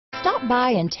Stop by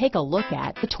and take a look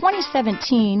at the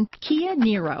 2017 Kia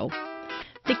Niro.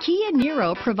 The Kia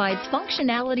Niro provides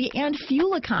functionality and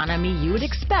fuel economy you would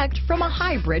expect from a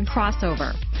hybrid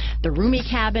crossover. The roomy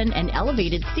cabin and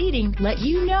elevated seating let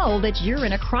you know that you're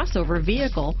in a crossover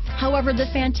vehicle. However,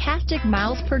 the fantastic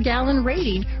miles per gallon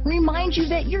rating reminds you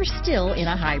that you're still in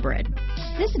a hybrid.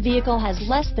 This vehicle has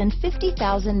less than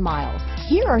 50,000 miles.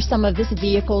 Here are some of this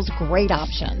vehicle's great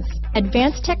options: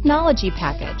 advanced technology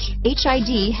package,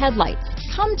 HID headlights.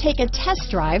 Come take a test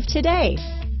drive today.